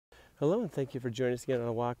Hello, and thank you for joining us again on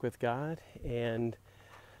A Walk with God. And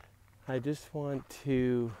I just want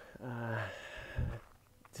to,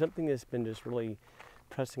 something that's been just really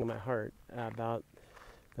pressing on my heart about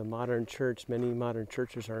the modern church. Many modern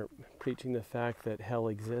churches aren't preaching the fact that hell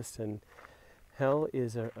exists, and hell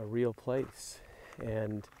is a real place.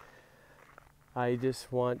 And I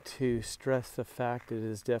just want to stress the fact that it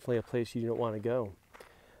is definitely a place you don't want to go.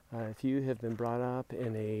 If you have been brought up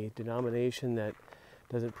in a denomination that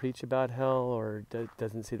doesn't preach about hell or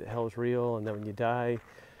doesn't say that hell is real, and that when you die,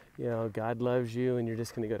 God loves you and you're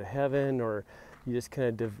just going to go to heaven, or you just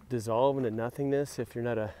kind of dissolve into nothingness if you're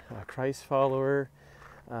not a Christ follower,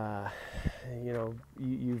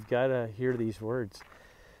 you've got to hear these words.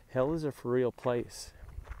 Hell is a for real place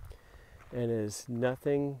and is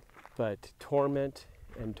nothing but torment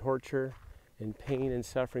and torture and pain and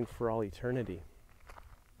suffering for all eternity.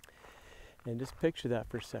 And just picture that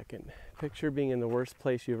for a second. Picture being in the worst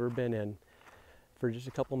place you've ever been in for just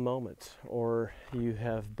a couple moments, or you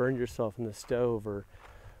have burned yourself in the stove, or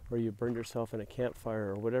you burned yourself in a campfire,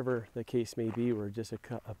 or whatever the case may be, or just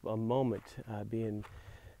a moment being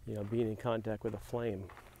in contact with a flame.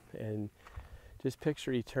 And just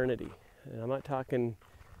picture eternity. And I'm not talking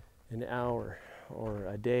an hour or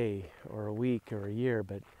a day or a week or a year,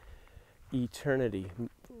 but eternity,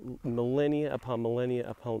 millennia upon millennia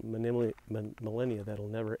upon millennia that'll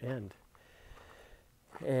never end.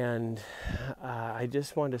 And I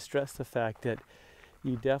just want to stress the fact that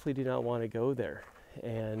you definitely do not want to go there.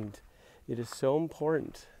 And it is so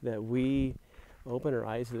important that we open our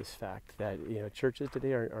eyes to this fact that churches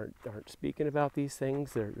today aren't speaking about these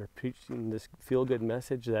things. They're preaching this feel-good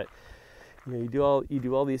message that you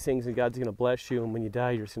do all these things and God's going to bless you, and when you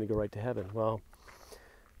die you're just going to go right to heaven. Well,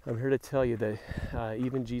 I'm here to tell you that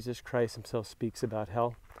even Jesus Christ himself speaks about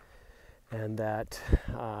hell, and that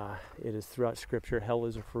it is throughout Scripture. Hell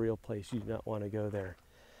is a for real place. You do not want to go there.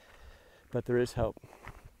 But there is hope.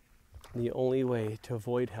 The only way to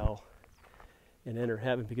avoid hell and enter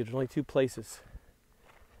heaven, because there's only two places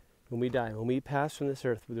when we die. When we pass from this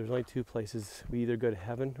earth, there's only two places. We either go to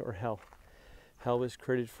heaven or hell. Hell was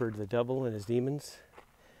created for the devil and his demons.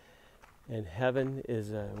 And heaven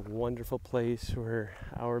is a wonderful place where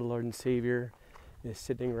our Lord and Savior is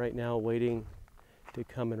sitting right now waiting to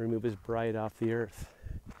come and remove his bride off the earth,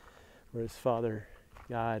 where his Father,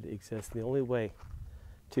 God, exists. The only way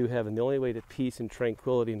to heaven, the only way to peace and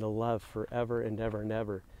tranquility and to love forever and ever and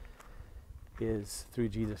ever is through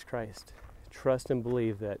Jesus Christ. Trust and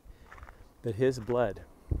believe that his blood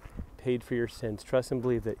paid for your sins. Trust and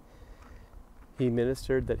believe that he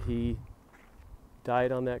ministered, that he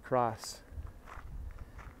died on that cross,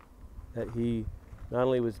 that he not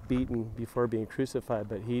only was beaten before being crucified,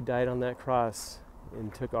 but he died on that cross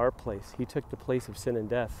and took our place. He took the place of sin and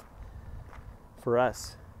death for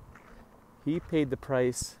us. He paid the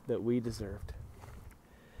price that we deserved,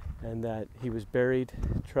 and that he was buried.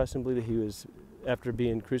 Trust and believe that he was, after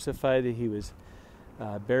being crucified, that he was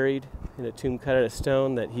buried in a tomb cut out of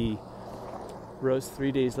stone, that he rose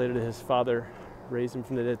 3 days later, that his Father raised him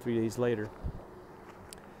from the dead 3 days later,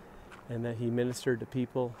 and that he ministered to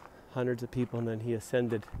people, hundreds of people, and then he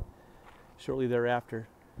ascended shortly thereafter,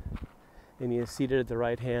 and he is seated at the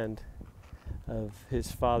right hand of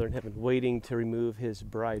his Father in heaven, waiting to remove his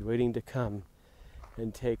bride, waiting to come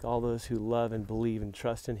and take all those who love and believe and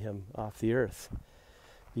trust in him off the earth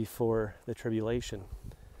before the tribulation,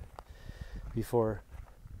 before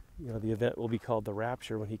the event will be called the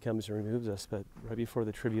rapture, when he comes and removes us. But right before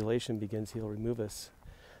the tribulation begins, he'll remove us,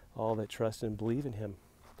 all that trust and believe in him.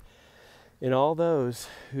 And all those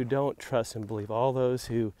who don't trust and believe, all those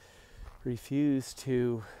who refuse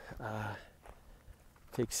to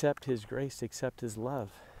accept his grace, to accept his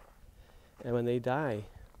love, and when they die,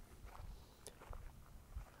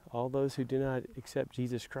 all those who do not accept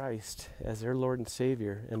Jesus Christ as their Lord and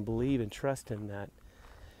Savior and believe and trust in that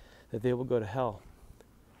they will go to hell.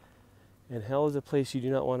 And hell is a place you do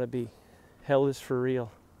not want to be. Hell is for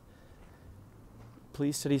real.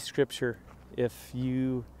 Please study Scripture if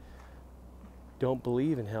you don't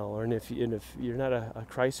believe in hell, or if you're not a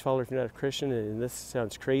Christ follower, if you're not a Christian, and this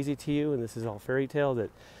sounds crazy to you, and this is all fairy tale, that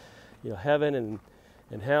heaven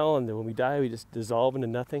and hell, and then when we die we just dissolve into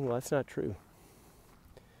nothing. Well, that's not true.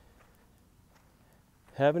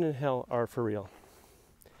 Heaven and hell are for real,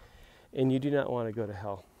 and you do not want to go to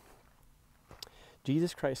hell.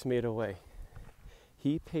 Jesus Christ made a way.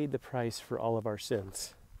 He paid the price for all of our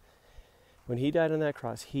sins. When he died on that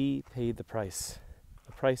cross, he paid the price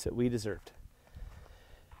that we deserved.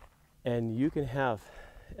 And you can have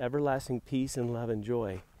everlasting peace and love and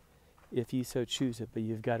joy if you so choose it, but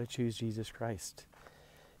you've got to choose Jesus Christ.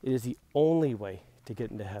 It is the only way to to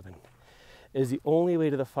get into heaven. It is the only way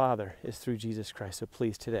to the Father is through Jesus Christ. So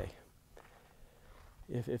please today,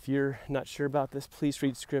 if you're not sure about this, please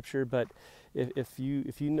read Scripture. But if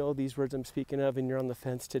you know these words I'm speaking of and you're on the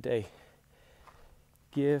fence today,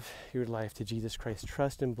 give your life to Jesus Christ.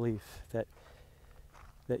 Trust and believe that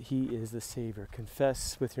He is the Savior.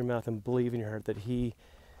 Confess with your mouth and believe in your heart that He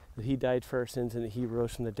died for our sins and that He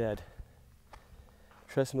rose from the dead.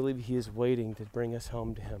 Trust and believe He is waiting to bring us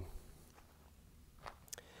home to Him.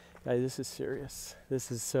 Guys, this is serious.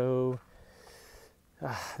 This is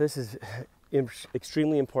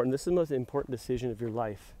extremely important. This is the most important decision of your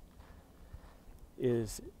life,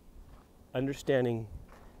 is understanding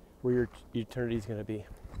where your eternity is going to be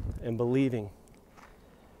and believing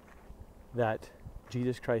that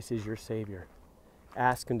Jesus Christ is your Savior.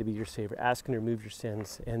 Ask Him to be your Savior. Ask Him to remove your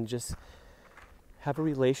sins and just have a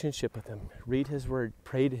relationship with Him. Read His Word.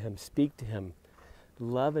 Pray to Him. Speak to Him.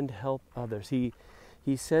 Love and help others.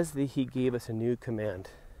 He says that He gave us a new command,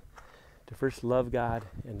 to first love God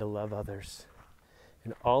and to love others.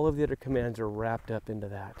 And all of the other commands are wrapped up into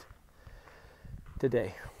that.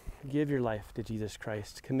 Today, give your life to Jesus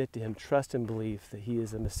Christ. Commit to Him. Trust and believe that He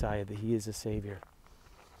is the Messiah, that He is the Savior.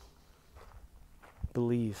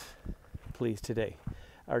 Believe, please, today.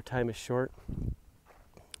 Our time is short.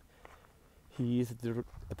 He is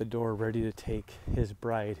at the door ready to take His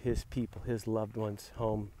bride, His people, His loved ones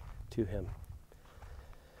home to Him.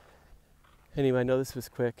 Anyway, I know this was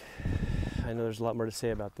quick. I know there's a lot more to say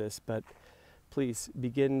about this, but please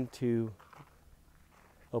begin to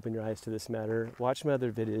open your eyes to this matter. Watch my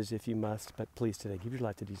other videos if you must, but please today, give your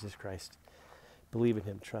life to Jesus Christ. Believe in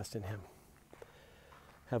Him, trust in Him.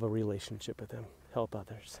 Have a relationship with Him. Help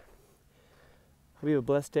others. Hope you have a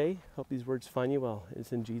blessed day. Hope these words find you well.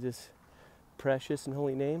 It's in Jesus' precious and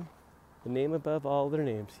holy name, the name above all other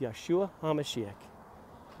names, Yeshua HaMashiach.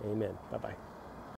 Amen. Bye-bye.